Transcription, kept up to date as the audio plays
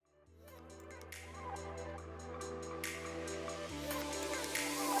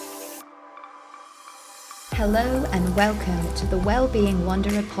Hello and welcome to the Wellbeing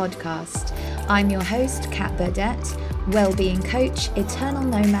Wanderer podcast. I'm your host, Kat Burdett, wellbeing coach, eternal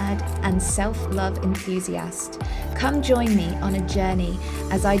nomad, and self-love enthusiast. Come join me on a journey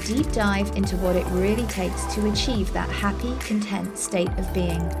as I deep dive into what it really takes to achieve that happy, content state of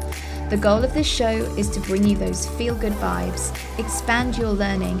being. The goal of this show is to bring you those feel-good vibes, expand your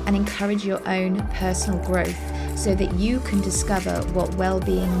learning, and encourage your own personal growth so that you can discover what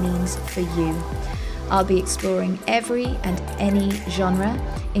well-being means for you. I'll be exploring every and any genre,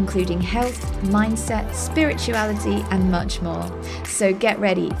 including health, mindset, spirituality, and much more. So get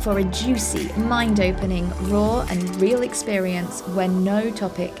ready for a juicy, mind-opening, raw, and real experience where no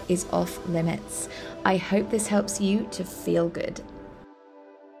topic is off limits. I hope this helps you to feel good.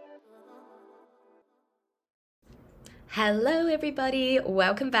 Hello everybody,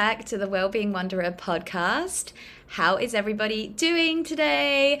 welcome back to the Wellbeing Wanderer podcast. How is everybody doing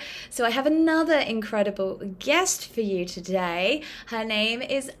today? So I have another incredible guest for you today. Her name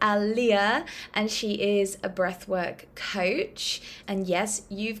is Aliya and she is a breathwork coach. And yes,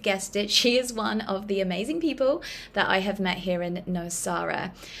 you've guessed it, she is one of the amazing people that I have met here in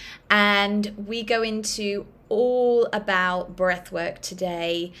Nosara. And we go into all about breathwork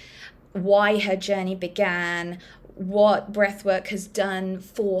today, why her journey began, what breathwork has done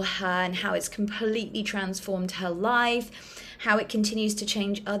for her and how it's completely transformed her life, how it continues to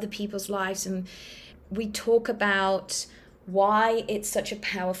change other people's lives. And we talk about why it's such a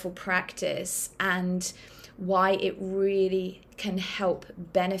powerful practice and why it really can help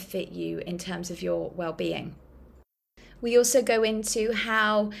benefit you in terms of your well-being. We also go into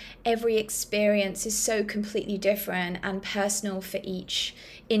how every experience is so completely different and personal for each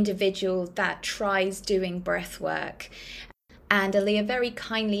individual that tries doing breath work. And Aliya very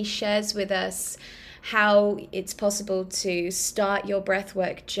kindly shares with us how it's possible to start your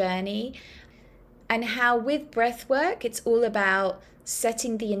breathwork journey and how with breathwork it's all about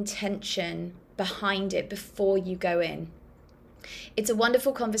setting the intention behind it before you go in. It's a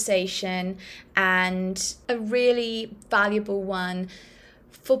wonderful conversation and a really valuable one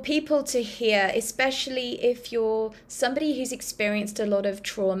for people to hear, especially if you're somebody who's experienced a lot of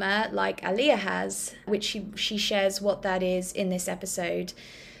trauma like Aliya has, which she shares what that is in this episode.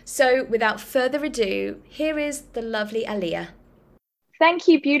 So without further ado, here is the lovely Aliya. Thank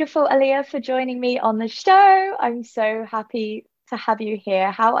you, beautiful Aliya, for joining me on the show. I'm so happy to have you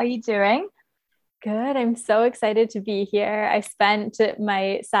here. How are you doing? Good. I'm so excited to be here. I spent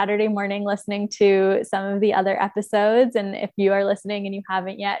my Saturday morning listening to some of the other episodes. And if you are listening and you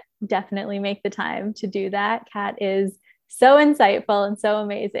haven't yet, definitely make the time to do that. Kat is so insightful and so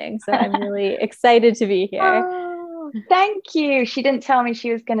amazing. So I'm really excited to be here. Oh, thank you. She didn't tell me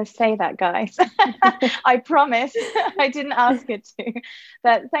she was going to say that, guys. I promise. I didn't ask her to.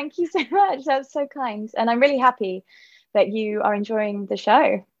 But thank you so much. That's so kind. And I'm really happy that you are enjoying the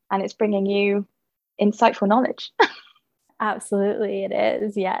show and it's bringing you insightful knowledge. Absolutely, it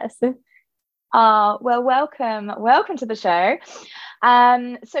is. Yes. Well, welcome to the show.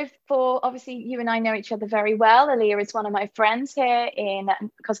 So for obviously you and I know each other very well. Aliya is one of my friends here in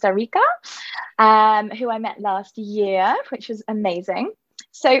Costa Rica, who I met last year, which was amazing.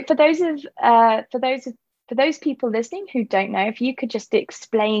 So for those people listening who don't know, if you could just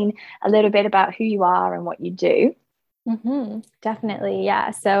explain a little bit about who you are and what you do. Definitely. Yeah.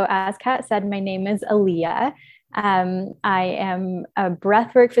 So as Kat said, my name is Aliya. I am a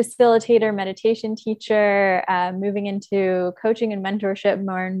breathwork facilitator, meditation teacher, moving into coaching and mentorship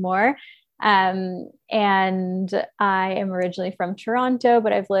more and more. And I am originally from Toronto,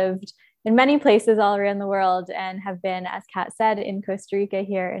 but I've lived in many places all around the world and have been, as Kat said, in Costa Rica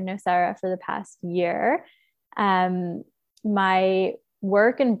here in Nosara for the past year. My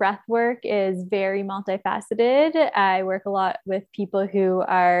work and breath work is very multifaceted. I work a lot with people who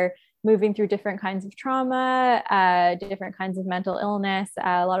are moving through different kinds of trauma, different kinds of mental illness,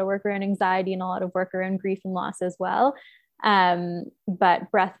 a lot of work around anxiety and a lot of work around grief and loss as well. But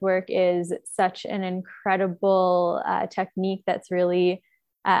breath work is such an incredible technique that's really,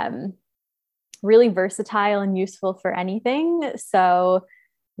 really versatile and useful for anything. So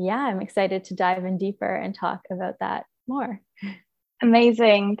yeah, I'm excited to dive in deeper and talk about that more.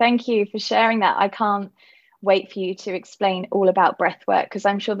 Amazing. Thank you for sharing that. I can't wait for you to explain all about breathwork because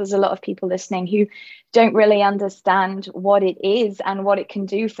I'm sure there's a lot of people listening who don't really understand what it is and what it can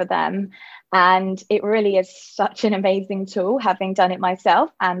do for them. And it really is such an amazing tool, having done it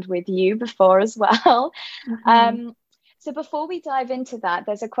myself and with you before as well. So before we dive into that,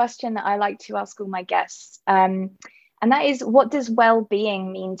 there's a question that I like to ask all my guests. And that is, what does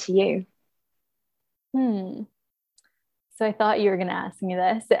well-being mean to you? So I thought you were going to ask me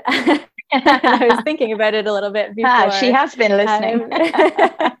this. And I was thinking about it a little bit before. She has been listening.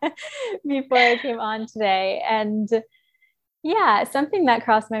 Before I came on today. And yeah, something that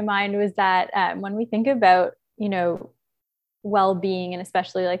crossed my mind was that when we think about, well-being, and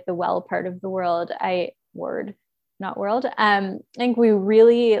especially like the well part of the world, I think we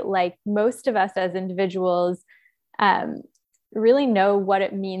really, like most of us as individuals, really know what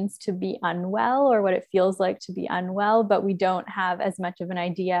it means to be unwell or what it feels like to be unwell, but we don't have as much of an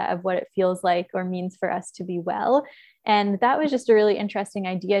idea of what it feels like or means for us to be well. And that was just a really interesting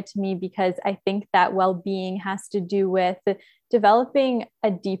idea to me, because I think that well-being has to do with developing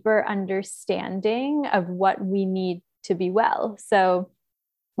a deeper understanding of what we need to be well. So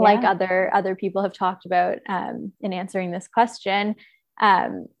like other people have talked about in answering this question,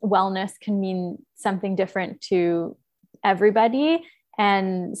 wellness can mean something different to everybody.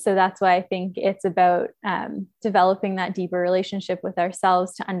 And so that's why I think it's about developing that deeper relationship with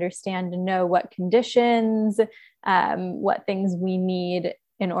ourselves to understand and know what conditions, what things we need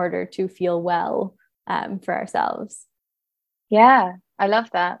in order to feel well for ourselves. Yeah, I love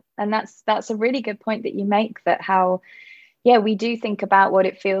that. And that's a really good point that you make, that how, we do think about what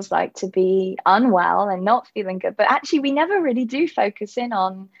it feels like to be unwell and not feeling good, but actually we never really do focus in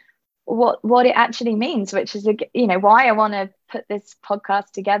on what it actually means, which is why I want to put this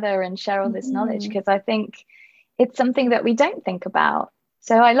podcast together and share all this knowledge, because I think it's something that we don't think about.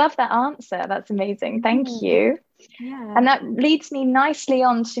 So I love that answer. That's amazing. Thank you. Yeah. And that leads me nicely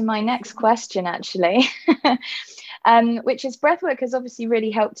on to my next question, actually, which is, breathwork has obviously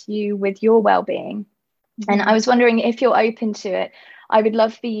really helped you with your well-being. And I was wondering if you're open to it. I would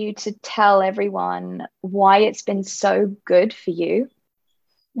love for you to tell everyone why it's been so good for you.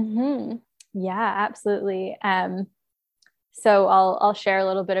 Yeah, absolutely. So I'll share a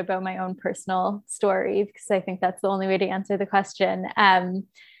little bit about my own personal story, because I think that's the only way to answer the question.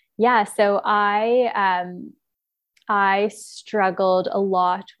 So I struggled a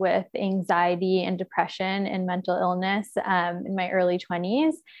lot with anxiety and depression and mental illness in my early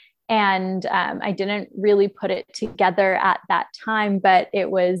 20s. And I didn't really put it together at that time, but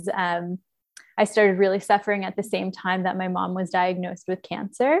it was, I started really suffering at the same time that my mom was diagnosed with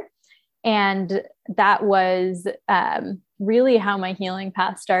cancer. And that was really how my healing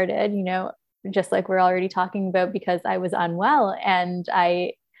path started, just like we're already talking about, because I was unwell. And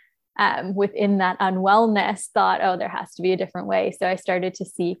I, within that unwellness, thought, oh, there has to be a different way. So I started to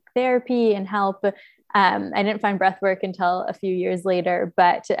seek therapy and help. I didn't find breath work until a few years later,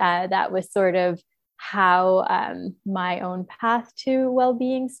 but that was sort of how my own path to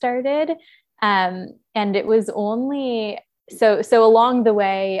well-being started. And it was only so along the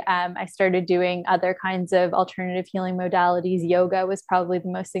way, I started doing other kinds of alternative healing modalities. Yoga was probably the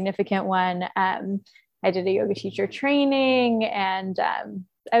most significant one. I did a yoga teacher training, and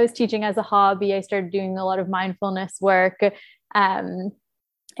I was teaching as a hobby. I started doing a lot of mindfulness work.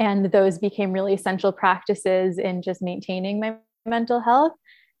 And those became really essential practices in just maintaining my mental health.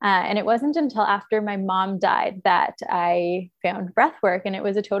 And it wasn't until after my mom died that I found breath work, and it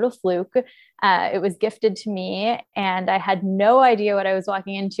was a total fluke. It was gifted to me, and I had no idea what I was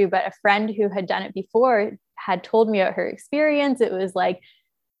walking into, but a friend who had done it before had told me about her experience. It was like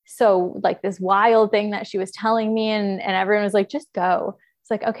this wild thing that she was telling me, and everyone was like, just go.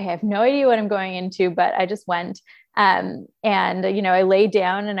 It's like, okay, I have no idea what I'm going into, but I just went. And I laid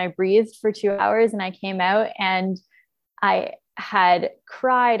down and I breathed for 2 hours, and I came out, and I had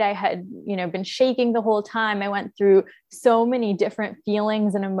cried. I had, been shaking the whole time. I went through so many different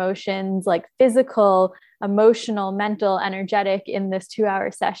feelings and emotions, like physical, emotional, mental, energetic, in this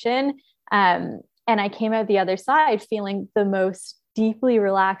 2-hour session. And I came out the other side feeling the most deeply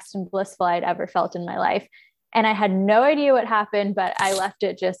relaxed and blissful I'd ever felt in my life. And I had no idea what happened, but I left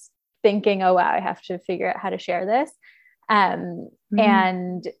it just thinking, oh, wow, I have to figure out how to share this. And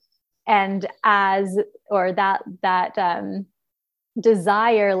that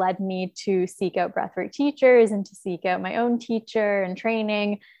desire led me to seek out breathwork teachers and to seek out my own teacher and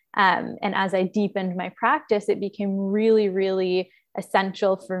training. And as I deepened my practice, it became really, really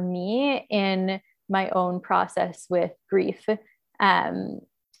essential for me in my own process with grief.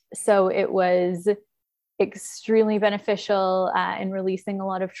 So it was extremely beneficial in releasing a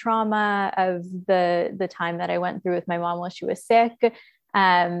lot of trauma of the time that I went through with my mom while she was sick.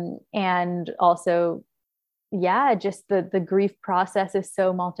 And also, just the grief process is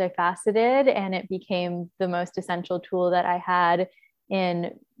so multifaceted, and it became the most essential tool that I had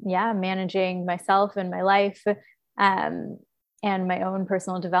in, managing myself and my life, and my own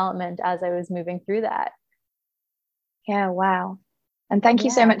personal development as I was moving through that. Yeah, wow. And thank you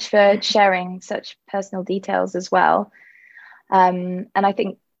so much for sharing such personal details as well. And I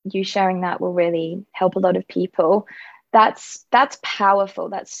think you sharing that will really help a lot of people. That's powerful.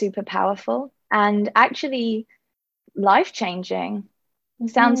 That's super powerful, and actually life changing.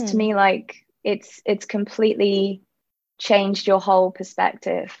 Sounds to me like it's completely changed your whole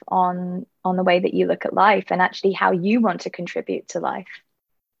perspective on the way that you look at life and actually how you want to contribute to life.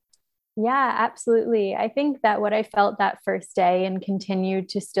 Yeah, absolutely. I think that what I felt that first day and continued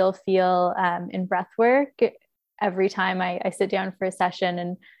to still feel in breath work every time I sit down for a session,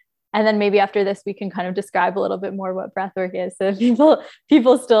 and then maybe after this we can kind of describe a little bit more what breath work is, so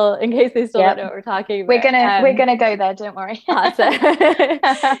people still, in case they still don't know what we're talking about. We're gonna go there, don't worry. Awesome.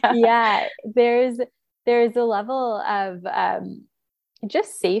 Yeah, there's a level of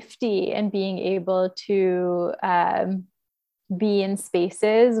just safety and being able to be in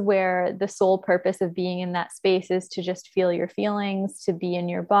spaces where the sole purpose of being in that space is to just feel your feelings, to be in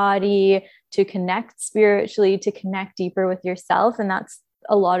your body, to connect spiritually, to connect deeper with yourself. And that's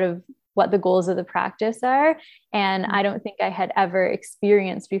a lot of what the goals of the practice are. And I don't think I had ever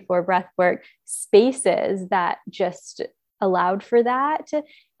experienced before breathwork spaces that just allowed for that.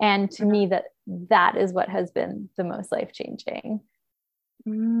 And to me, that is what has been the most life-changing.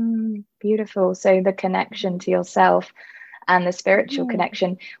 Beautiful. So the connection to yourself and the spiritual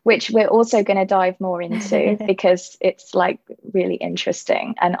connection, which we're also going to dive more into because it's like really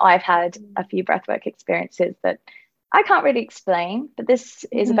interesting. And I've had a few breathwork experiences that I can't really explain, but this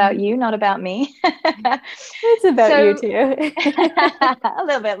is about you, not about me. It's about you too. a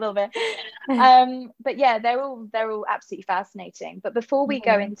little bit. But yeah, they're all absolutely fascinating. But before we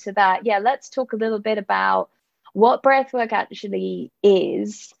go into that, let's talk a little bit about what breathwork actually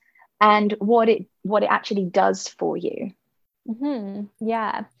is and what it actually does for you.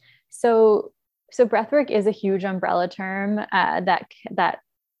 Yeah. So breathwork is a huge umbrella term that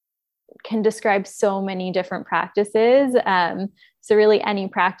can describe so many different practices. So really any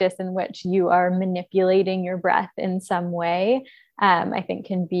practice in which you are manipulating your breath in some way, I think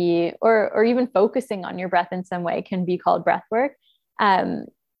can be, or even focusing on your breath in some way can be called breathwork.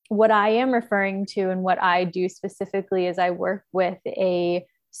 What I am referring to and what I do specifically is I work with a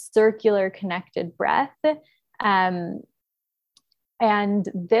circular connected breath. And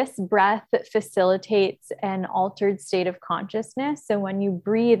this breath facilitates an altered state of consciousness. So when you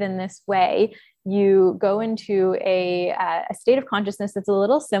breathe in this way, you go into a state of consciousness that's a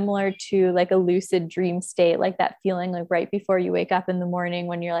little similar to like a lucid dream state, like that feeling like right before you wake up in the morning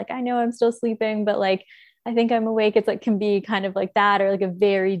when you're like, I know I'm still sleeping, but like, I think I'm awake. It's like, can be kind of like that, or like a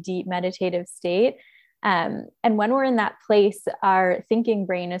very deep meditative state. And when we're in that place, our thinking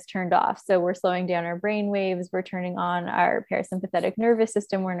brain is turned off. So we're slowing down our brain waves. We're turning on our parasympathetic nervous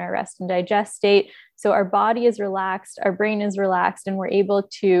system. We're in our rest and digest state. So our body is relaxed, our brain is relaxed, and we're able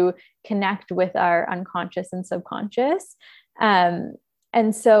to connect with our unconscious and subconscious.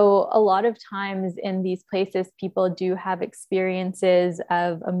 And so a lot of times in these places, people do have experiences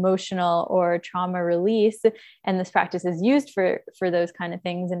of emotional or trauma release. And this practice is used for those kind of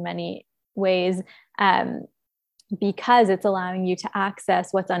things in many ways, because it's allowing you to access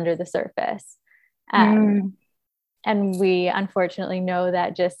what's under the surface. And we unfortunately know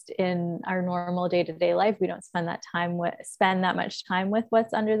that just in our normal day-to-day life, we don't spend that much time with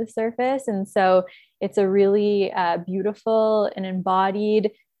what's under the surface. And so it's a really beautiful and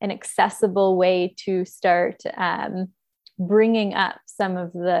embodied and accessible way to start bringing up some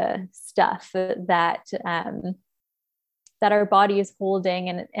of the stuff that our body is holding,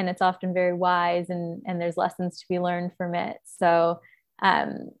 and it's often very wise, and there's lessons to be learned from it. So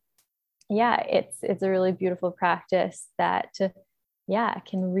it's a really beautiful practice that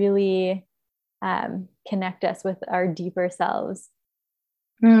can really connect us with our deeper selves.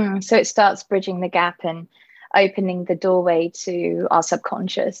 So it starts bridging the gap and opening the doorway to our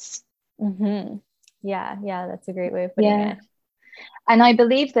subconscious. Yeah, that's a great way of putting it. And I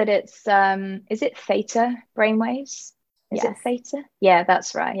believe that it's is it theta brainwaves? Is it theta? Yeah,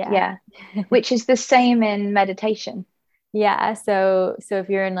 that's right. Yeah. Which is the same in meditation. Yeah. So if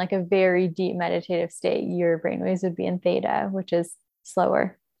you're in like a very deep meditative state, your brainwaves would be in theta, which is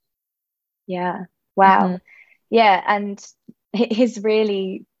slower. Yeah. Wow. Yeah. And it is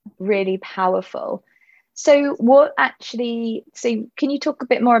really, really powerful. So can you talk a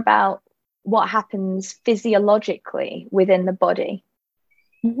bit more about what happens physiologically within the body?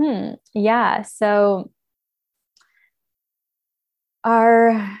 Yeah. So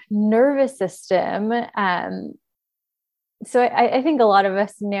our nervous system, so I think a lot of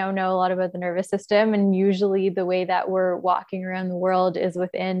us now know a lot about the nervous system, and usually the way that we're walking around the world is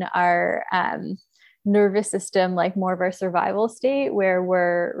within our nervous system, like more of our survival state, where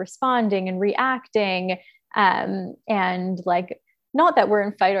we're responding and reacting, and like not that we're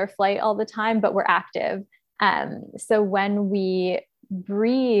in fight or flight all the time, but we're active. So when we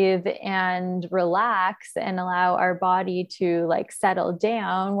breathe and relax and allow our body to like settle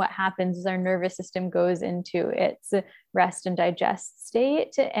down, what happens is our nervous system goes into its rest and digest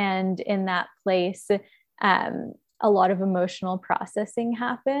state. And in that place, a lot of emotional processing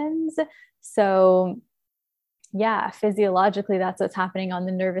happens. So yeah, physiologically, that's what's happening on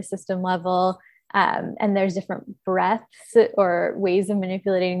the nervous system level. And there's different breaths or ways of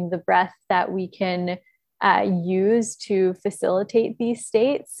manipulating the breath that we can use to facilitate these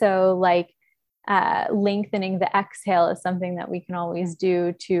states. So like lengthening the exhale is something that we can always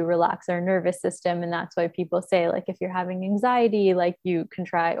do to relax our nervous system. And that's why people say, like, if you're having anxiety, like you can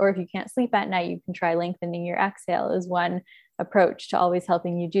try, or if you can't sleep at night, you can try lengthening your exhale is one approach to always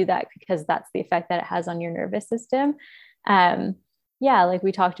helping you do that, because that's the effect that it has on your nervous system. Yeah, like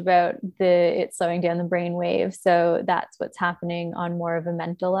we talked about, it's slowing down the brain waves. So that's what's happening on more of a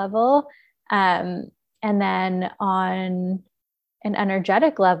mental level. And then on an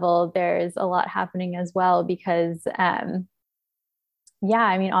energetic level, there's a lot happening as well, because yeah,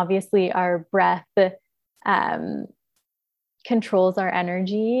 I mean, obviously our breath controls our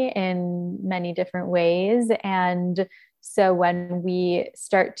energy in many different ways. And so when we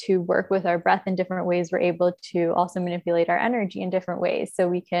start to work with our breath in different ways, we're able to also manipulate our energy in different ways. So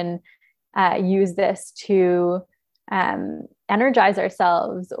we can use this to energize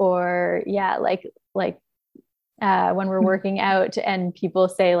ourselves, or yeah, like when we're working out and people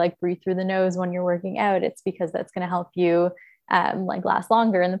say like breathe through the nose when you're working out, it's because that's going to help you like last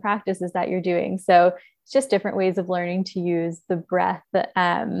longer in the practices that you're doing. So it's just different ways of learning to use the breath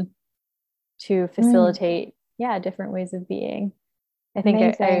to facilitate different ways of being. I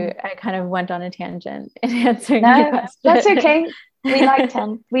think I kind of went on a tangent in answering your question. That's okay. We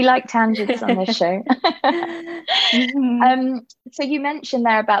like tangents on this show. So you mentioned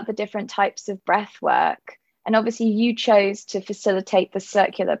there about the different types of breath work, and obviously you chose to facilitate the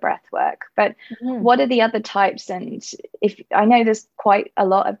circular breath work, but what are the other types? And if I know there's quite a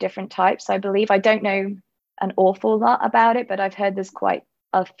lot of different types, I believe. I don't know an awful lot about it, but I've heard there's quite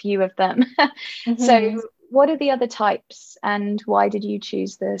a few of them. So what are the other types, and why did you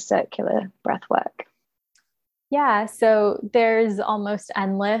choose the circular breath work? Yeah, so there's almost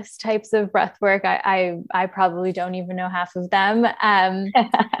endless types of breath work. I probably don't even know half of them.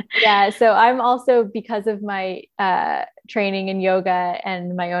 Yeah, so I'm also, because of my training in yoga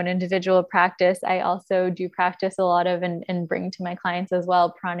and my own individual practice, I also do practice a lot of and bring to my clients as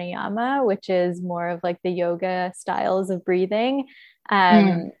well pranayama, which is more of like the yoga styles of breathing.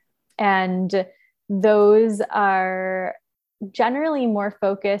 And those are generally more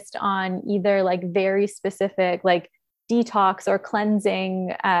focused on either like very specific like detox or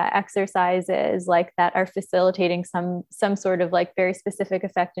cleansing exercises like that are facilitating some sort of like very specific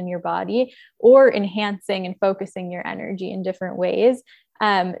effect in your body, or enhancing and focusing your energy in different ways.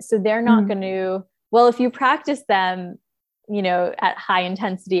 So they're not going to, well, if you practice them, you know, at high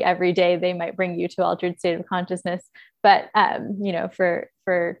intensity every day, they might bring you to altered state of consciousness. But, you know, for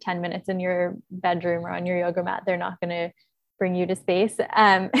 10 minutes in your bedroom or on your yoga mat, they're not going to bring you to space.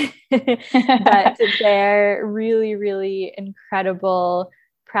 But they're really, really incredible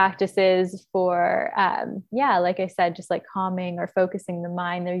practices for, like I said, just like calming or focusing the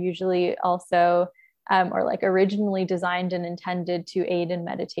mind. They're usually also, or like originally designed and intended to aid in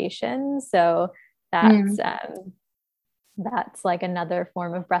meditation. So that's like another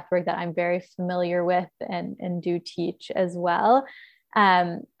form of breathwork that I'm very familiar with and do teach as well.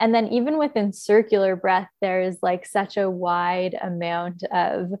 And then even within circular breath, there's like such a wide amount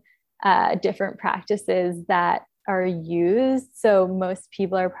of different practices that are used. So most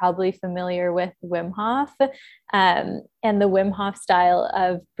people are probably familiar with Wim Hof, and the Wim Hof style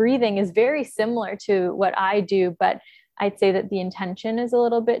of breathing is very similar to what I do, but I'd say that the intention is a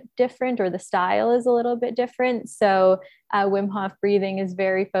little bit different, or the style is a little bit different. So Wim Hof breathing is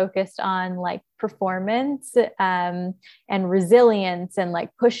very focused on like performance and resilience, and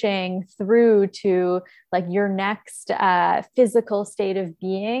like pushing through to like your next physical state of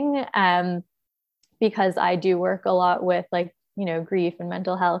being. Because I do work a lot with like, you know, grief and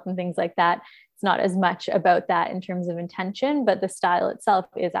mental health and things like that. It's not as much about that in terms of intention, but the style itself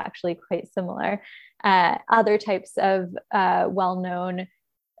is actually quite similar. Other types of well-known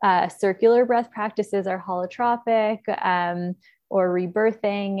circular breath practices are holotropic or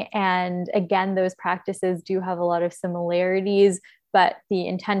rebirthing. And again, those practices do have a lot of similarities, but the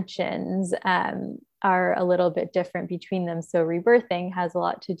intentions are a little bit different between them. So rebirthing has a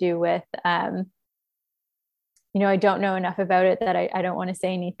lot to do with, you know, I don't know enough about it that I don't want to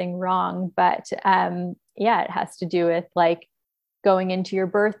say anything wrong, but it has to do with like going into your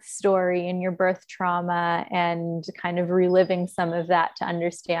birth story and your birth trauma and kind of reliving some of that to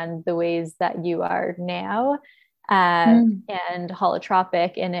understand the ways that you are now. And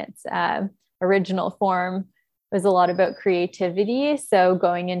holotropic in its original form was a lot about creativity. So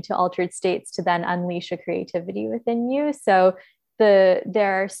going into altered states to then unleash a creativity within you. So there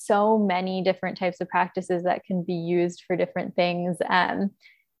are so many different types of practices that can be used for different things.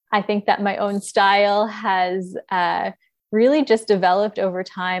 I think that my own style has really just developed over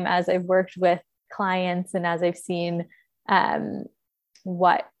time as I've worked with clients and as I've seen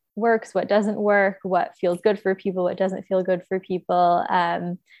what works, what doesn't work, what feels good for people, what doesn't feel good for people.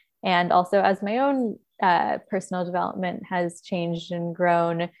 And also as my own personal development has changed and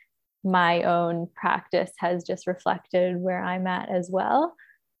grown, my own practice has just reflected where I'm at as well.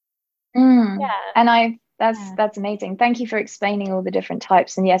 Yeah. And that's amazing. Thank you for explaining all the different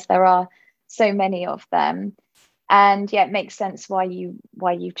types. And yes, there are so many of them. And yeah, it makes sense why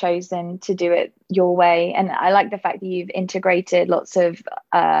you've chosen to do it your way. And I like the fact that you've integrated lots of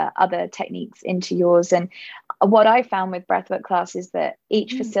other techniques into yours. And what I found with breathwork class is that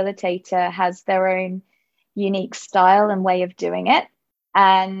each facilitator has their own unique style and way of doing it.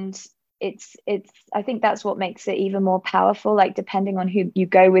 And it's I think that's what makes it even more powerful. Like, depending on who you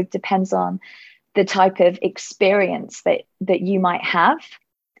go with depends on the type of experience that you might have.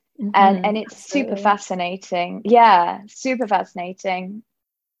 And it's super fascinating. Yeah, super fascinating.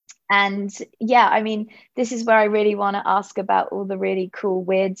 And yeah, I mean, this is where I really want to ask about all the really cool,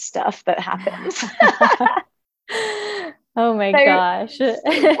 weird stuff that happens. Oh my gosh.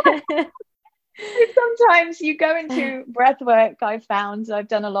 Sometimes you go into breath work. I've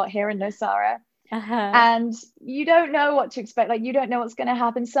done a lot here in Nosara. And you don't know what to expect. Like, you don't know what's going to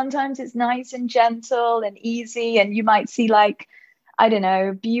happen. Sometimes it's nice and gentle and easy, and you might see, like, I don't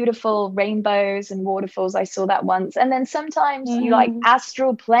know, beautiful rainbows and waterfalls. I saw that once. And then sometimes you like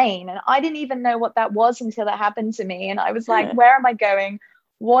astral plane, and I didn't even know what that was until it happened to me. And I was like, where am I going?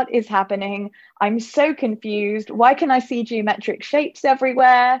 What is happening? I'm so confused. Why can I see geometric shapes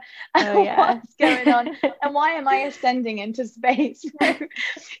everywhere? Oh, yeah. What's going on? And why am I ascending into space?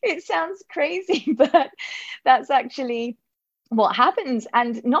 It sounds crazy, but that's actually what happens.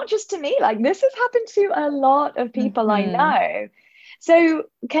 And not just to me, like, this has happened to a lot of people I know. So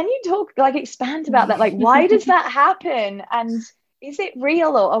can you expand about that? Like, why does that happen? And is it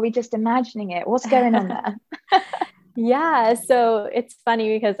real, or are we just imagining it? What's going on there? Yeah, so it's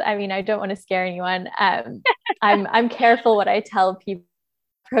funny because I mean, I don't want to scare anyone. I'm careful what I tell people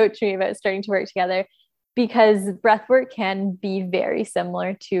who approach me about starting to work together, because breathwork can be very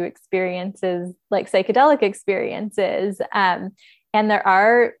similar to experiences like psychedelic experiences. And there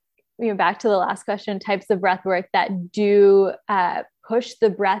are, back to the last question, types of breathwork that do push the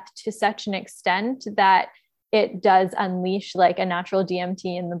breath to such an extent that it does unleash like a natural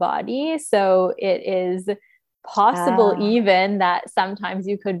DMT in the body. So it is possible even that sometimes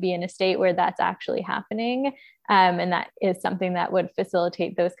you could be in a state where that's actually happening. And that is something that would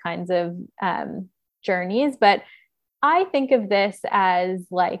facilitate those kinds of journeys. But I think of this as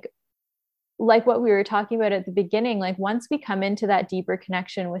like what we were talking about at the beginning, like once we come into that deeper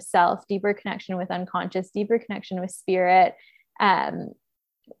connection with self, deeper connection with unconscious, deeper connection with spirit,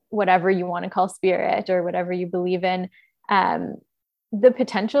 whatever you want to call spirit or whatever you believe in, the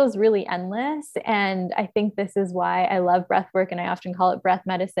potential is really endless. And I think this is why I love breath work, and I often call it breath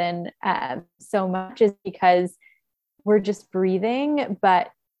medicine so much, is because we're just breathing,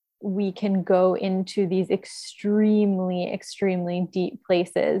 but we can go into these extremely, extremely deep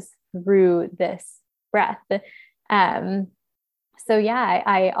places through this breath. So yeah,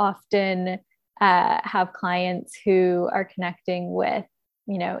 I often have clients who are connecting with,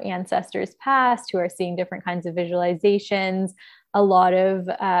 ancestors past, who are seeing different kinds of visualizations, a lot of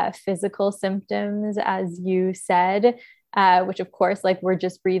physical symptoms, as you said, which of course, like, we're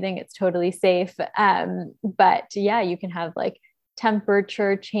just breathing, it's totally safe. But yeah, you can have like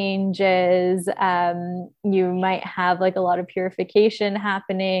temperature changes. You might have like a lot of purification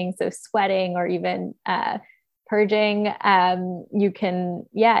happening, so sweating or even purging. You can,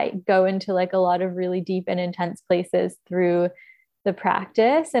 go into like a lot of really deep and intense places through the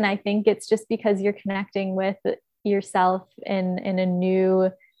practice. And I think it's just because you're connecting with yourself in a new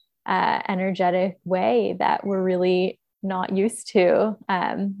energetic way that we're really not used to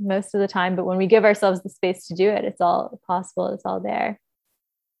most of the time. But when we give ourselves the space to do it, it's all possible. It's all there.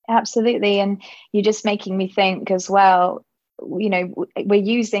 Absolutely. And you're just making me think as well, we're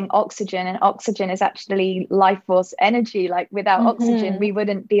using oxygen, and oxygen is actually life force energy. Like, without oxygen, we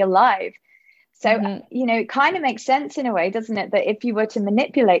wouldn't be alive. So, it kind of makes sense in a way, doesn't it? That if you were to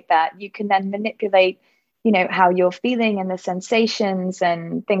manipulate that, you can then manipulate how you're feeling and the sensations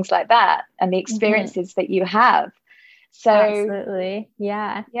and things like that, and the experiences that you have. So absolutely.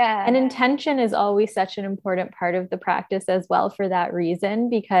 Yeah. yeah. And intention is always such an important part of the practice as well, for that reason,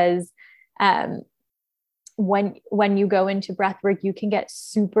 because when you go into breath work, you can get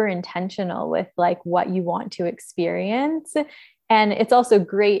super intentional with like what you want to experience. And it's also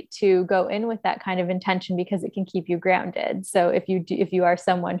great to go in with that kind of intention because it can keep you grounded. So if you are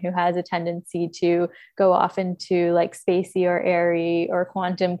someone who has a tendency to go off into like spacey or airy or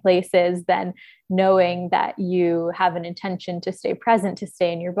quantum places, then knowing that you have an intention to stay present, to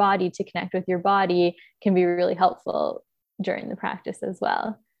stay in your body, to connect with your body, can be really helpful during the practice as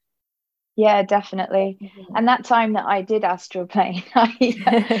well. Yeah, definitely. And that time that I did astral plane,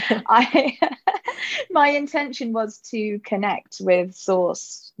 I my intention was to connect with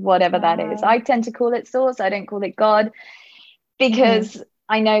source, whatever that is. I tend to call it source. I don't call it God, because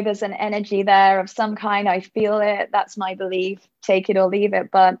I know there's an energy there of some kind. I feel it. That's my belief. Take it or leave it.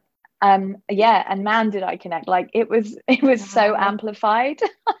 But yeah, and man, did I connect. Like it was so amplified.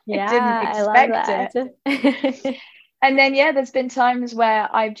 Yeah, I didn't expect it. And then there's been times where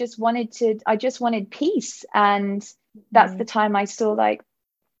I just wanted peace, and that's the time I saw like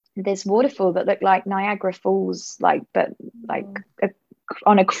this waterfall that looked like Niagara Falls, but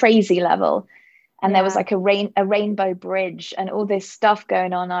on a crazy level. And there was like a rainbow bridge and all this stuff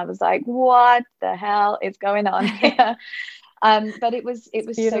going on. I was like, what the hell is going on here? But it was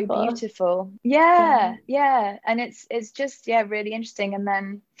so beautiful. Yeah. And it's just really interesting. And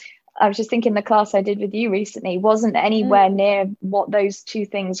then I was just thinking the class I did with you recently wasn't anywhere near what those two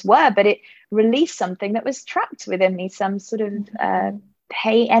things were, but it released something that was trapped within me, some sort of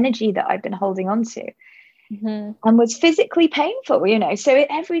pay energy that I've been holding on to, and was physically painful, so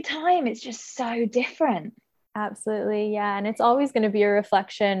every time it's just so different. Absolutely. Yeah. And it's always going to be a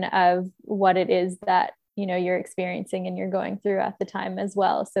reflection of what it is that, you're experiencing and you're going through at the time as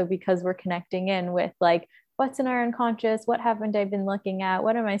well. So because we're connecting in with like, what's in our unconscious, what haven't I been looking at,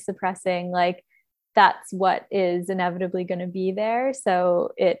 what am I suppressing, like that's what is inevitably going to be there.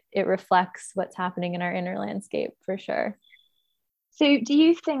 So it reflects what's happening in our inner landscape for sure. So do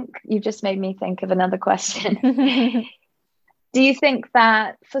you think, you just made me think of another question. Do you think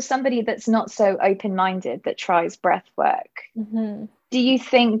that for somebody that's not so open-minded that tries breath work, do you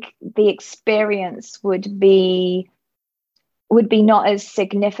think the experience would be not as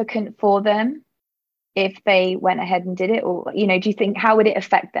significant for them if they went ahead and did it? Or, do you think, how would it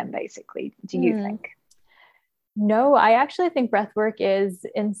affect them basically, do you think? No, I actually think breath work is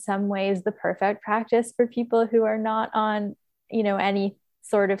in some ways the perfect practice for people who are not on, any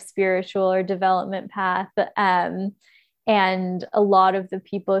sort of spiritual or development path. And a lot of the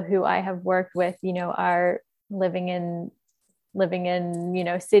people who I have worked with, are living in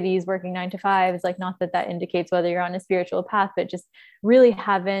cities, working 9 to 5s, like not that indicates whether you're on a spiritual path, but just really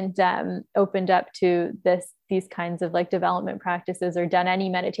haven't opened up to these kinds of like development practices or done any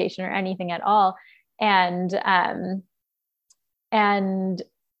meditation or anything at all. And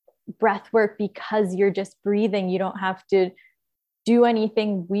breath work, because you're just breathing, you don't have to do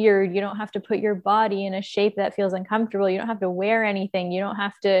anything weird. You don't have to put your body in a shape that feels uncomfortable. You don't have to wear anything. You don't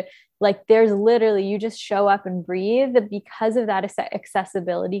have to, there's literally, you just show up and breathe because of that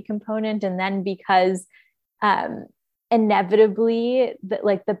accessibility component. And then because inevitably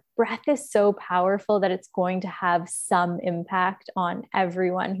the breath is so powerful that it's going to have some impact on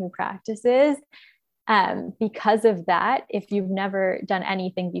everyone who practices. Because of that, if you've never done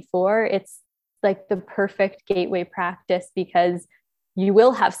anything before, it's like the perfect gateway practice, because you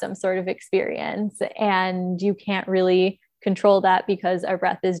will have some sort of experience and you can't really control that because our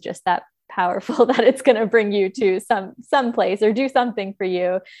breath is just that powerful that it's going to bring you to some place or do something for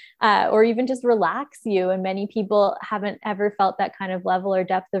you, or even just relax you. And many people haven't ever felt that kind of level or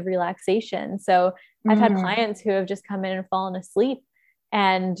depth of relaxation. So I've had clients who have just come in and fallen asleep.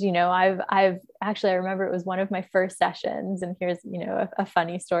 And, I've actually, I remember it was one of my first sessions, and here's, a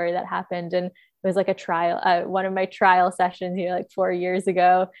funny story that happened. And it was like a trial, one of my trial sessions, like 4 years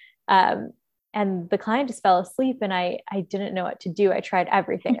ago. And the client just fell asleep, and I didn't know what to do. I tried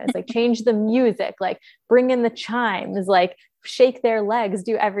everything. I was like, change the music, like bring in the chimes, like shake their legs,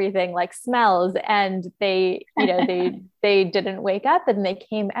 do everything, like smells. And they, they didn't wake up, and they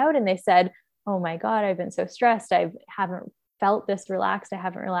came out and they said, oh my God, I've been so stressed. I haven't felt this relaxed. I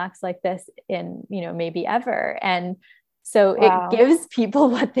haven't relaxed like this in, maybe ever. And so it gives people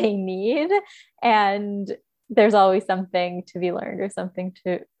what they need. And there's always something to be learned or something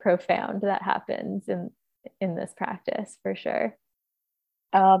to profound that happens in this practice for sure.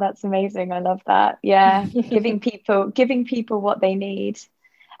 Oh, that's amazing. I love that. Yeah. giving people what they need.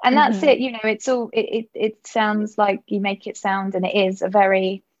 And that's it, you know, it's all it sounds like you make it sound, and it is a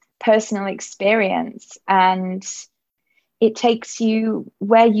very personal experience, and it takes you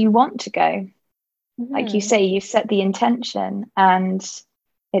where you want to go. Like you say, you set the intention, and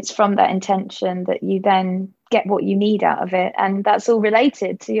it's from that intention that you then get what you need out of it, and that's all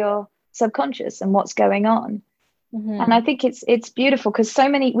related to your subconscious and what's going on. And I think it's beautiful, because so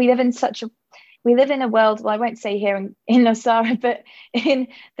many, we live in a world, well, I won't say here in Osara, but in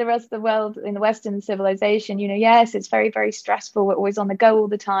the rest of the world, in the Western civilization, you know, yes, it's very, very stressful. We're always on the go all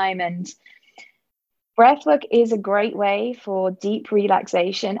the time. And breathwork is a great way for deep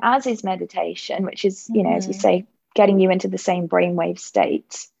relaxation, as is meditation, which is, you know, as you say, getting you into the same brainwave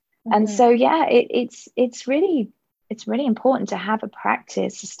state. And so, yeah, it's really important to have a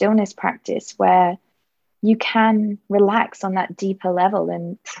practice, a stillness practice, where you can relax on that deeper level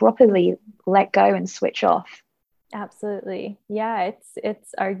and properly let go and switch off. Absolutely. Yeah,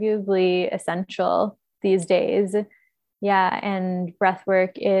 it's arguably essential these days. Yeah, and breath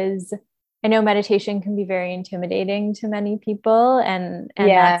work is, I know meditation can be very intimidating to many people, and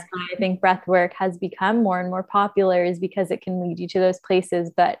that's why I think breath work has become more and more popular, is because it can lead you to those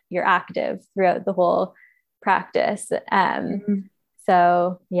places, but you're active throughout the whole practice.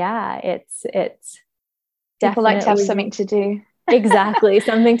 So yeah, it's people like to have something to do. Exactly.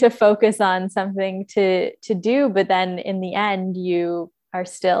 Something to focus on, something to do. But then in the end, you're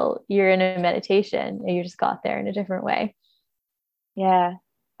in a meditation, and you just got there in a different way. Yeah,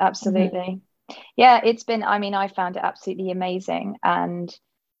 absolutely. Yeah, it's been, I mean, I found it absolutely amazing. And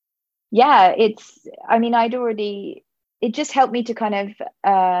yeah, it just helped me to kind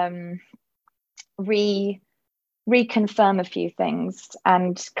of reconfirm a few things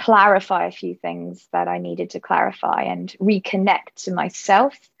and clarify a few things that I needed to clarify, and reconnect to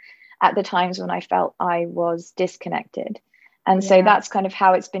myself at the times when I felt I was disconnected. And so that's kind of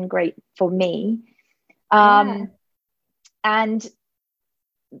how it's been great for me. And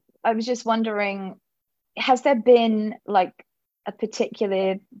I was just wondering, has there been like a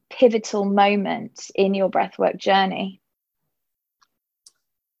particular pivotal moment in your breathwork journey?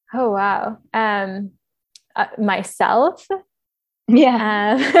 Oh, wow. Myself?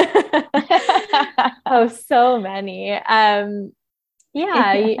 Yeah. Oh, so many.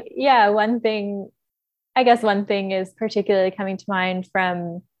 Yeah. One thing is particularly coming to mind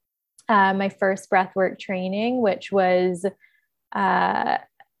from my first breathwork training, which was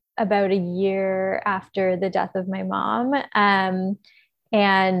about a year after the death of my mom.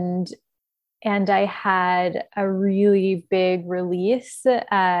 And I had a really big release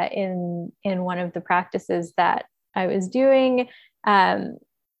in one of the practices that I was doing. And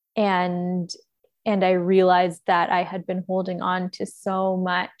I realized that I had been holding on to so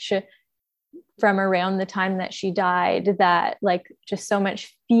much from around the time that she died, that like just so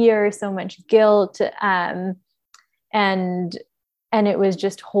much fear, so much guilt. And it was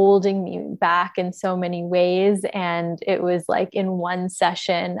just holding me back in so many ways. And it was like in one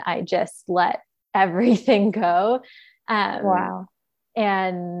session, I just let everything go. Wow.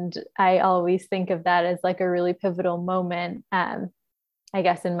 And I always think of that as like a really pivotal moment, I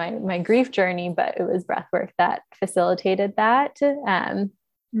guess, in my grief journey, but it was breathwork that facilitated that.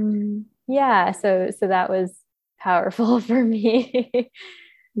 Yeah. So that was powerful for me.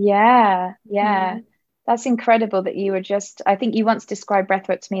 Yeah. That's incredible that you were just, I think you once described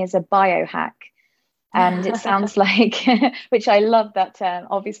breathwork to me as a biohack. And it sounds like, which I love that term.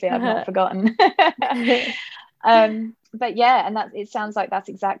 Obviously, I've not forgotten. But yeah, and it sounds like that's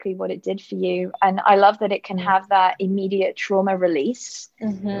exactly what it did for you. And I love that it can have that immediate trauma release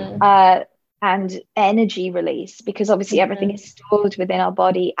and energy release, because obviously everything is stored within our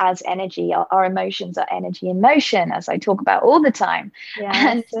body as energy. Our emotions are energy in motion, as I talk about all the time.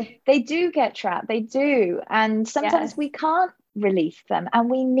 And they do get trapped. They do. And sometimes we can't release them, and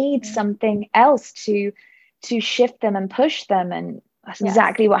we need something else to shift them and push them. And that's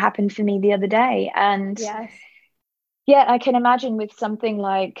exactly what happened for me the other day. And yeah, I can imagine with something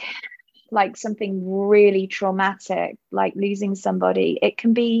like something really traumatic, like losing somebody, it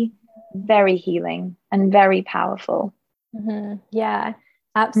can be very healing and very powerful. Yeah,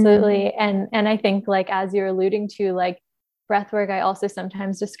 absolutely. And I think, like, as you're alluding to, like, breathwork, I also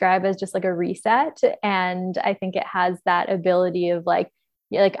sometimes describe as just like a reset. And I think it has that ability of like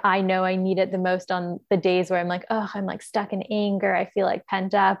I know I need it the most on the days where I'm like, oh, I'm like stuck in anger, I feel like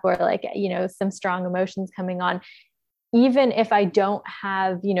pent up, or like, you know, some strong emotions coming on. Even if I don't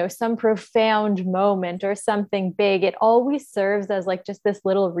have, you know, some profound moment or something big, it always serves as like just this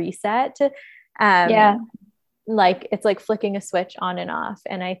little reset. Like it's like flicking a switch on and off.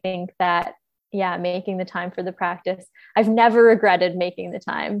 And I think that making the time for the practice. I've never regretted making the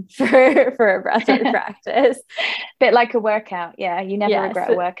time for a breathwork practice. Bit like a workout. Yeah. You never Yes,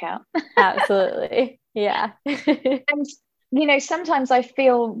 regret a workout. absolutely. Yeah. And sometimes I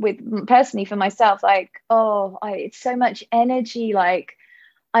feel personally for myself, like, it's so much energy. Like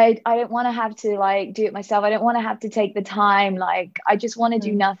I don't want to have to like do it myself. I don't want to have to take the time. Like I just want to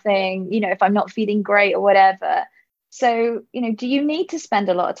do nothing, if I'm not feeling great or whatever. So, do you need to spend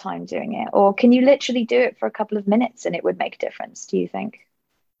a lot of time doing it, or can you literally do it for a couple of minutes and it would make a difference, do you think?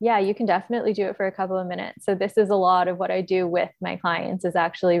 Yeah, you can definitely do it for a couple of minutes. So this is a lot of what I do with my clients, is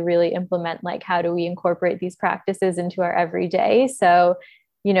actually really implement, like, how do we incorporate these practices into our everyday? So,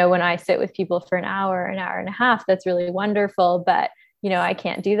 when I sit with people for an hour and a half, that's really wonderful, but I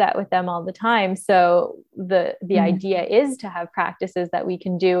can't do that with them all the time. So the idea is to have practices that we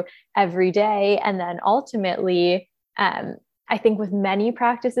can do every day. And then ultimately, I think with many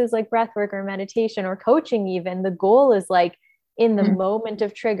practices like breath work or meditation or coaching, even, the goal is like, in the moment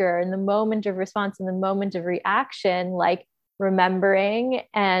of trigger, in the moment of response, in the moment of reaction, like remembering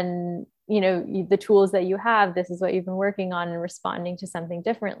and, the tools that you have, this is what you've been working on, and responding to something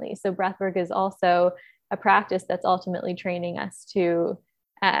differently. So breathwork is also a practice that's ultimately training us to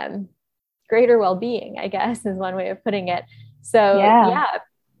greater well-being, I guess, is one way of putting it. So yeah,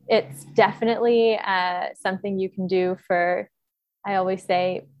 it's definitely something you can do for, I always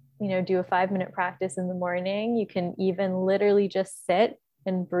say, do a 5-minute practice in the morning. You can even literally just sit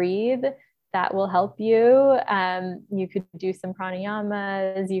and breathe. That will help you. You could do some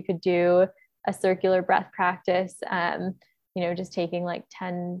pranayamas. You could do a circular breath practice, just taking like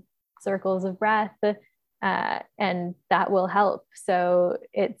 10 circles of breath, and that will help. So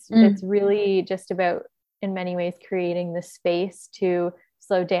it's really just about, in many ways, creating the space to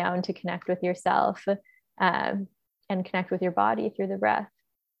slow down, to connect with yourself, and connect with your body through the breath.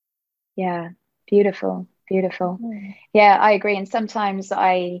 Yeah. Beautiful. Yeah, I agree. And sometimes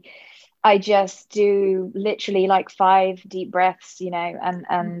I just do literally like 5 deep breaths,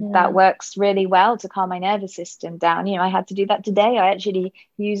 and that works really well to calm my nervous system down. I had to do that today. I actually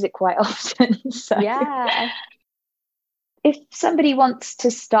use it quite often. So yeah. If somebody wants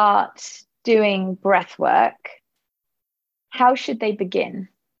to start doing breath work, how should they begin?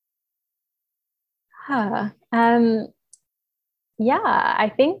 Yeah,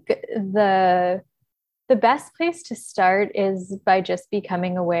 I think the best place to start is by just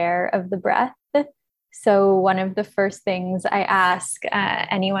becoming aware of the breath. So one of the first things I ask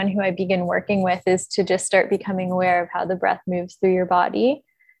anyone who I begin working with is to just start becoming aware of how the breath moves through your body.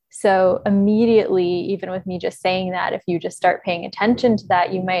 So immediately, even with me just saying that, if you just start paying attention to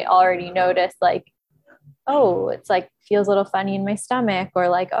that, you might already notice, like, oh, it's like feels a little funny in my stomach, or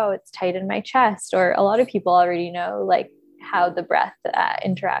like, oh, it's tight in my chest. Or a lot of people already know like how the breath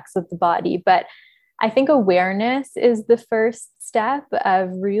interacts with the body. But I think awareness is the first step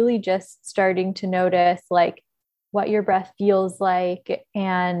of really just starting to notice like what your breath feels like,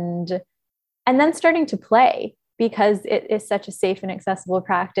 and then starting to play, because it is such a safe and accessible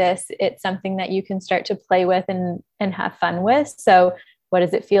practice. It's something that you can start to play with and have fun with. So what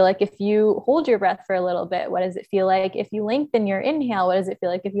does it feel like if you hold your breath for a little bit? What does it feel like if you lengthen your inhale? What does it feel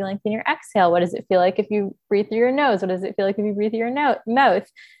like if you lengthen your exhale? What does it feel like if you breathe through your nose? What does it feel like if you breathe through your mouth?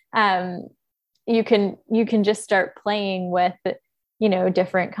 You can just start playing with,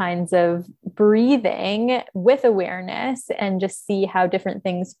 different kinds of breathing with awareness, and just see how different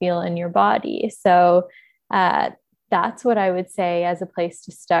things feel in your body. So that's what I would say as a place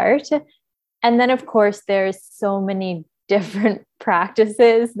to start. And then, of course, there's so many different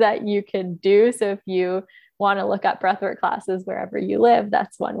practices that you can do. So if you want to look up breathwork classes wherever you live,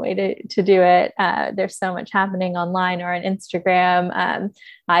 that's one way to do it. There's so much happening online or on Instagram.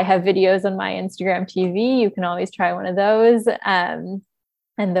 I have videos on my Instagram TV. You can always try one of those. And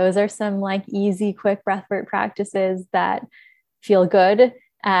those are some like easy, quick breathwork practices that feel good.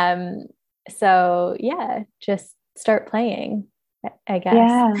 So yeah, just start playing, I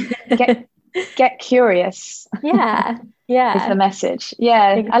guess. Yeah. Get curious. Yeah. Is the message.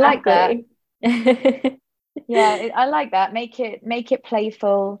 Yeah. Exactly. I like that. Yeah, I like that. Make it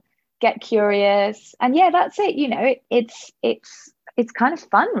playful, get curious. And yeah, that's it. It's kind of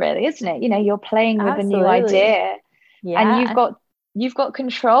fun, really, isn't it? You're playing with a new idea. Yeah. And you've got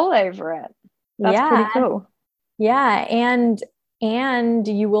control over it. That's pretty cool. Yeah. And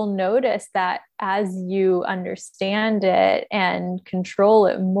you will notice that as you understand it and control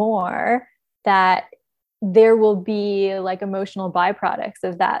it more, that there will be like emotional byproducts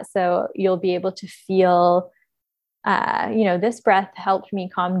of that. So you'll be able to feel this breath helped me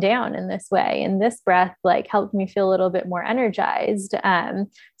calm down in this way, and this breath like helped me feel a little bit more energized.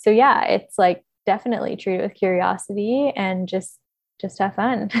 So yeah, it's like definitely treat it with curiosity and just have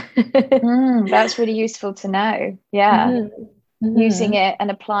fun. That's really useful to know. Yeah. Using it and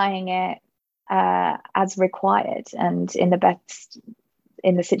applying it as required, and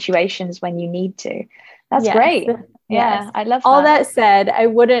in the situations when you need to. That's great. Yeah, I love that. All that said, I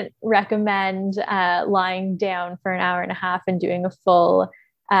wouldn't recommend lying down for an hour and a half and doing a full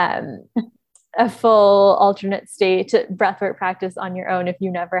alternate state breathwork practice on your own if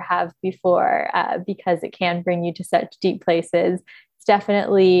you never have before, because it can bring you to such deep places. It's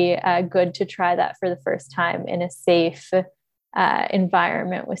definitely good to try that for the first time in a safe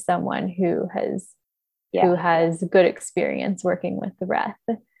environment with someone who has good experience working with the breath.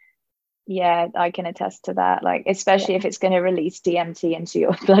 Yeah, I can attest to that. Like, especially if it's going to release DMT into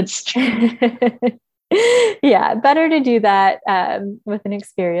your bloodstream. Yeah, better to do that with an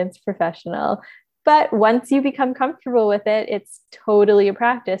experienced professional. But once you become comfortable with it, it's totally a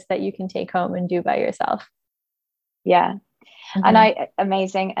practice that you can take home and do by yourself. Yeah. And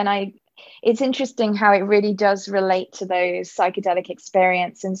amazing. And it's interesting how it really does relate to those psychedelic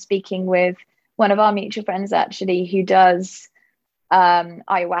experience. And speaking with one of our mutual friends, actually, who does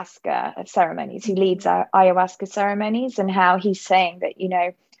ayahuasca ceremonies, he leads our ayahuasca ceremonies, and how he's saying that,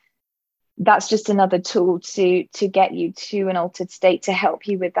 that's just another tool to get you to an altered state, to help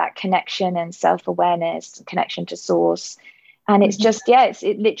you with that connection and self-awareness, connection to source. And it's just,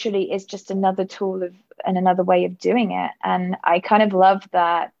 it literally is just another tool and another way of doing it. And I kind of love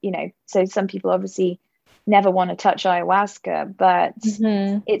that, so some people obviously never want to touch ayahuasca, but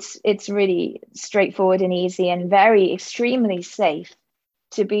it's really straightforward and easy and very extremely safe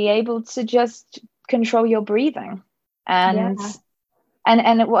to be able to just control your breathing. And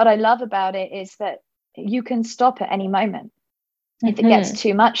what I love about it is that you can stop at any moment if it gets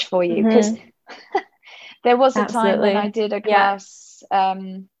too much for you. Because there was a time when I did a class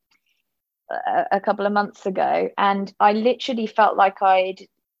a couple of months ago, and I literally felt like I'd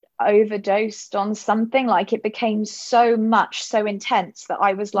overdosed on something. Like, it became so intense that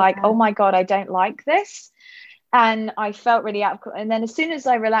I was like, oh my God, I don't like this. And I felt really out of, and then as soon as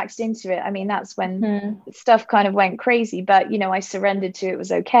I relaxed into it, I mean, that's when stuff kind of went crazy, but I surrendered to it,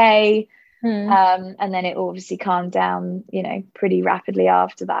 was okay. And then it obviously calmed down, pretty rapidly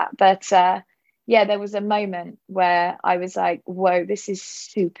after that. But there was a moment where I was like, whoa, this is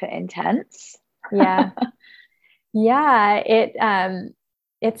super intense.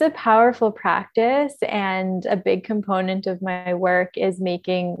 It's a powerful practice, and a big component of my work is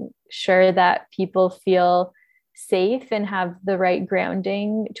making sure that people feel safe and have the right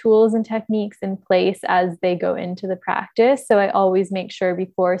grounding tools and techniques in place as they go into the practice. So I always make sure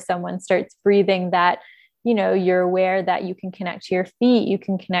before someone starts breathing that, you're aware that you can connect to your feet, you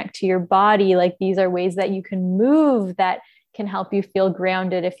can connect to your body. Like, these are ways that you can move that can help you feel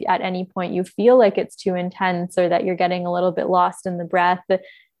grounded if at any point you feel like it's too intense or that you're getting a little bit lost in the breath. You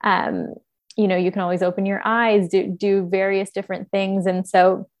can always open your eyes, do various different things. And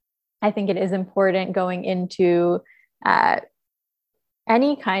so I think it is important going into any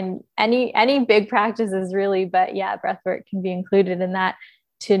big practices really, but breathwork can be included in that,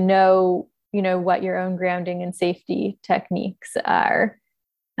 to know, what your own grounding and safety techniques are.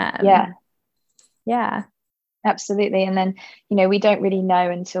 Absolutely. And then, we don't really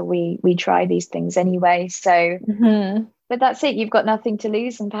know until we try these things anyway. So, but that's it. You've got nothing to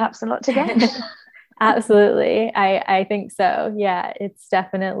lose and perhaps a lot to gain. Absolutely. I think so. Yeah, it's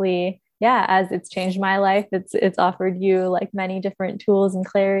definitely, as it's changed my life, it's offered you like many different tools and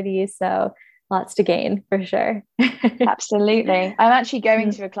clarity. So lots to gain for sure. Absolutely. I'm actually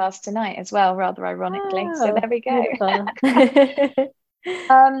going to a class tonight as well, rather ironically. So there we go.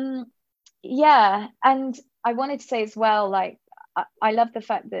 And I wanted to say as well, like, I love the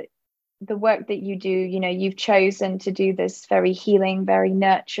fact that the work that you do, you've chosen to do this very healing, very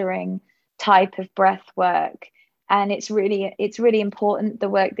nurturing type of breath work. And it's really important, the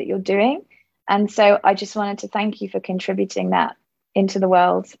work that you're doing. And so I just wanted to thank you for contributing that into the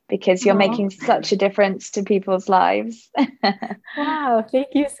world, because you're making such a difference to people's lives. Wow, thank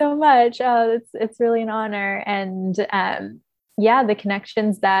you so much. It's really an honor. And the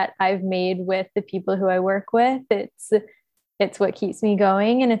connections that I've made with the people who I work with, it's what keeps me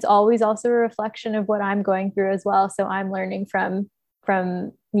going. And it's always also a reflection of what I'm going through as well. So I'm learning from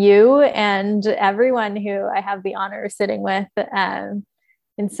you and everyone who I have the honor of sitting with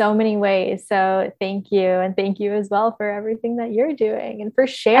in so many ways. So thank you. And thank you as well for everything that you're doing and for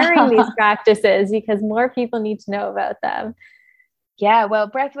sharing these practices, because more people need to know about them. Yeah,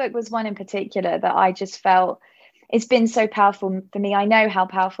 well, breathwork was one in particular that I just felt it's been so powerful for me. I know how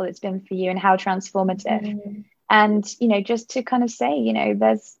powerful it's been for you and how transformative. Mm-hmm. And, you know, just to kind of say, you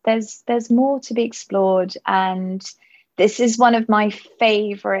know, there's more to be explored. And this is one of my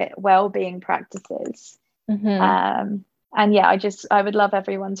favorite well-being practices. Mm-hmm. And yeah, I would love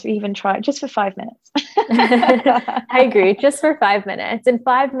everyone to even try it just for 5 minutes. I agree. Just for 5 minutes. And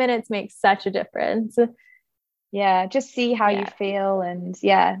 5 minutes makes such a difference. Yeah, just see how you feel. And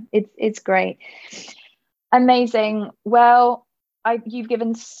yeah, it's great. Amazing. Well, you've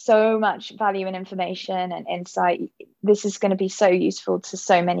given so much value and information and insight. This is going to be so useful to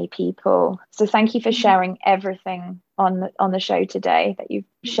so many people. So thank you for sharing everything on the show today that you've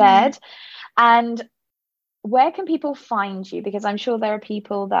shared. And where can people find you? Because I'm sure there are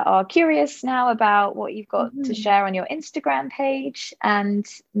people that are curious now about what you've got to share on your Instagram page and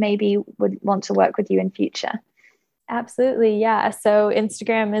maybe would want to work with you in future. Absolutely. Yeah. So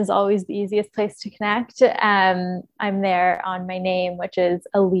Instagram is always the easiest place to connect. I'm there on my name, which is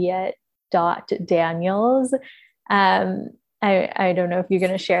Aliya.Daniels. I don't know if you're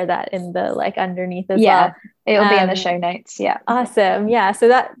going to share that in the like underneath as well. It'll be in the show notes. Yeah. Awesome. Yeah. So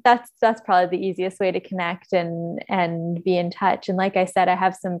that's probably the easiest way to connect and be in touch. And like I said, I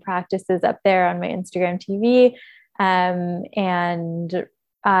have some practices up there on my Instagram TV. And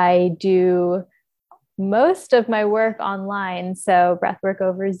I do most of my work online. So breathwork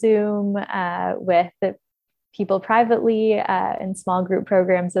over Zoom with people privately in small group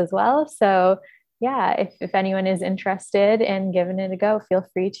programs as well. So yeah, if anyone is interested in giving it a go, feel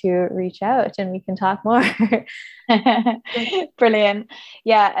free to reach out and we can talk more. Brilliant.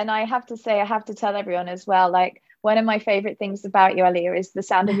 Yeah. And I have to say, I have to tell everyone as well, like one of my favorite things about you, Aliya, is the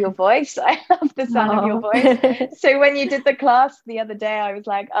sound of your voice. I love the sound of your voice. So when you did the class the other day, I was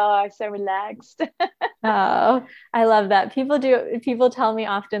like, oh, I'm so relaxed. Oh, I love that. People tell me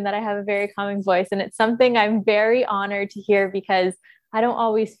often that I have a very calming voice, and it's something I'm very honored to hear because I don't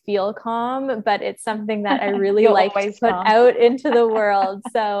always feel calm, but it's something that I really like to put out into the world.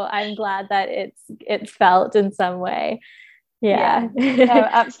 So I'm glad that it's felt in some way. Yeah. No,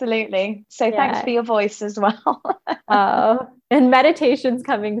 absolutely. So thanks for your voice as well. Oh, and meditation's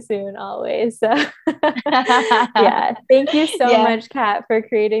coming soon always. So yeah. Thank you so much, Kat, for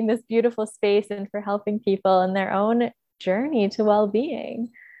creating this beautiful space and for helping people in their own journey to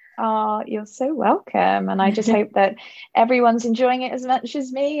well-being. Oh, you're so welcome. And I just hope that everyone's enjoying it as much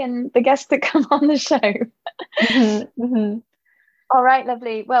as me and the guests that come on the show. All right,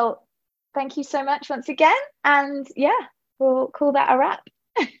 lovely. Well, thank you so much once again. And yeah, we'll call that a wrap.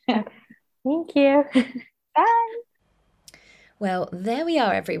 Okay. Thank you. Bye. Well, there we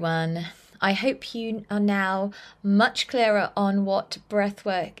are, everyone. I hope you are now much clearer on what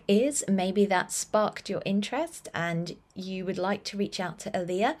breathwork is. Maybe that sparked your interest and you would like to reach out to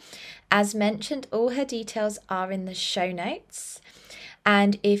Aliya. As mentioned, all her details are in the show notes.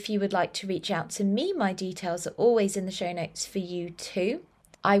 And if you would like to reach out to me, my details are always in the show notes for you too.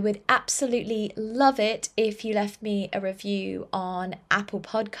 I would absolutely love it if you left me a review on Apple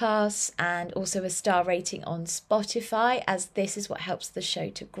Podcasts and also a star rating on Spotify, as this is what helps the show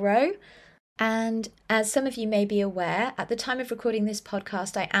to grow. And as some of you may be aware, at the time of recording this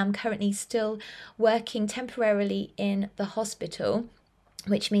podcast, I am currently still working temporarily in the hospital,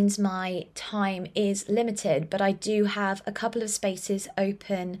 which means my time is limited, but I do have a couple of spaces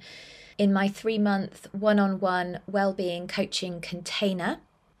open in my 3-month one-on-one wellbeing coaching container.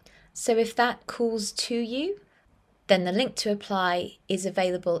 So if that calls to you, then the link to apply is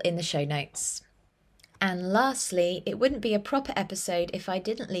available in the show notes. And lastly, it wouldn't be a proper episode if I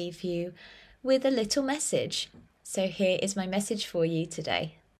didn't leave you with a little message. So here is my message for you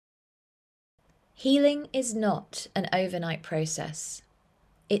today. Healing is not an overnight process.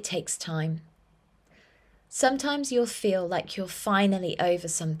 It takes time. Sometimes you'll feel like you're finally over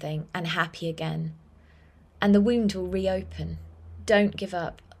something and happy again, and the wound will reopen. Don't give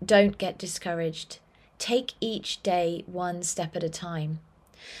up. Don't get discouraged. Take each day one step at a time.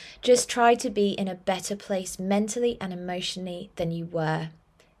 Just try to be in a better place mentally and emotionally than you were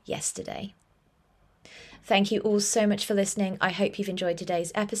yesterday. Thank you all so much for listening. I hope you've enjoyed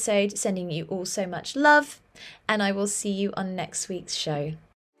today's episode. Sending you all so much love, and I will see you on next week's show.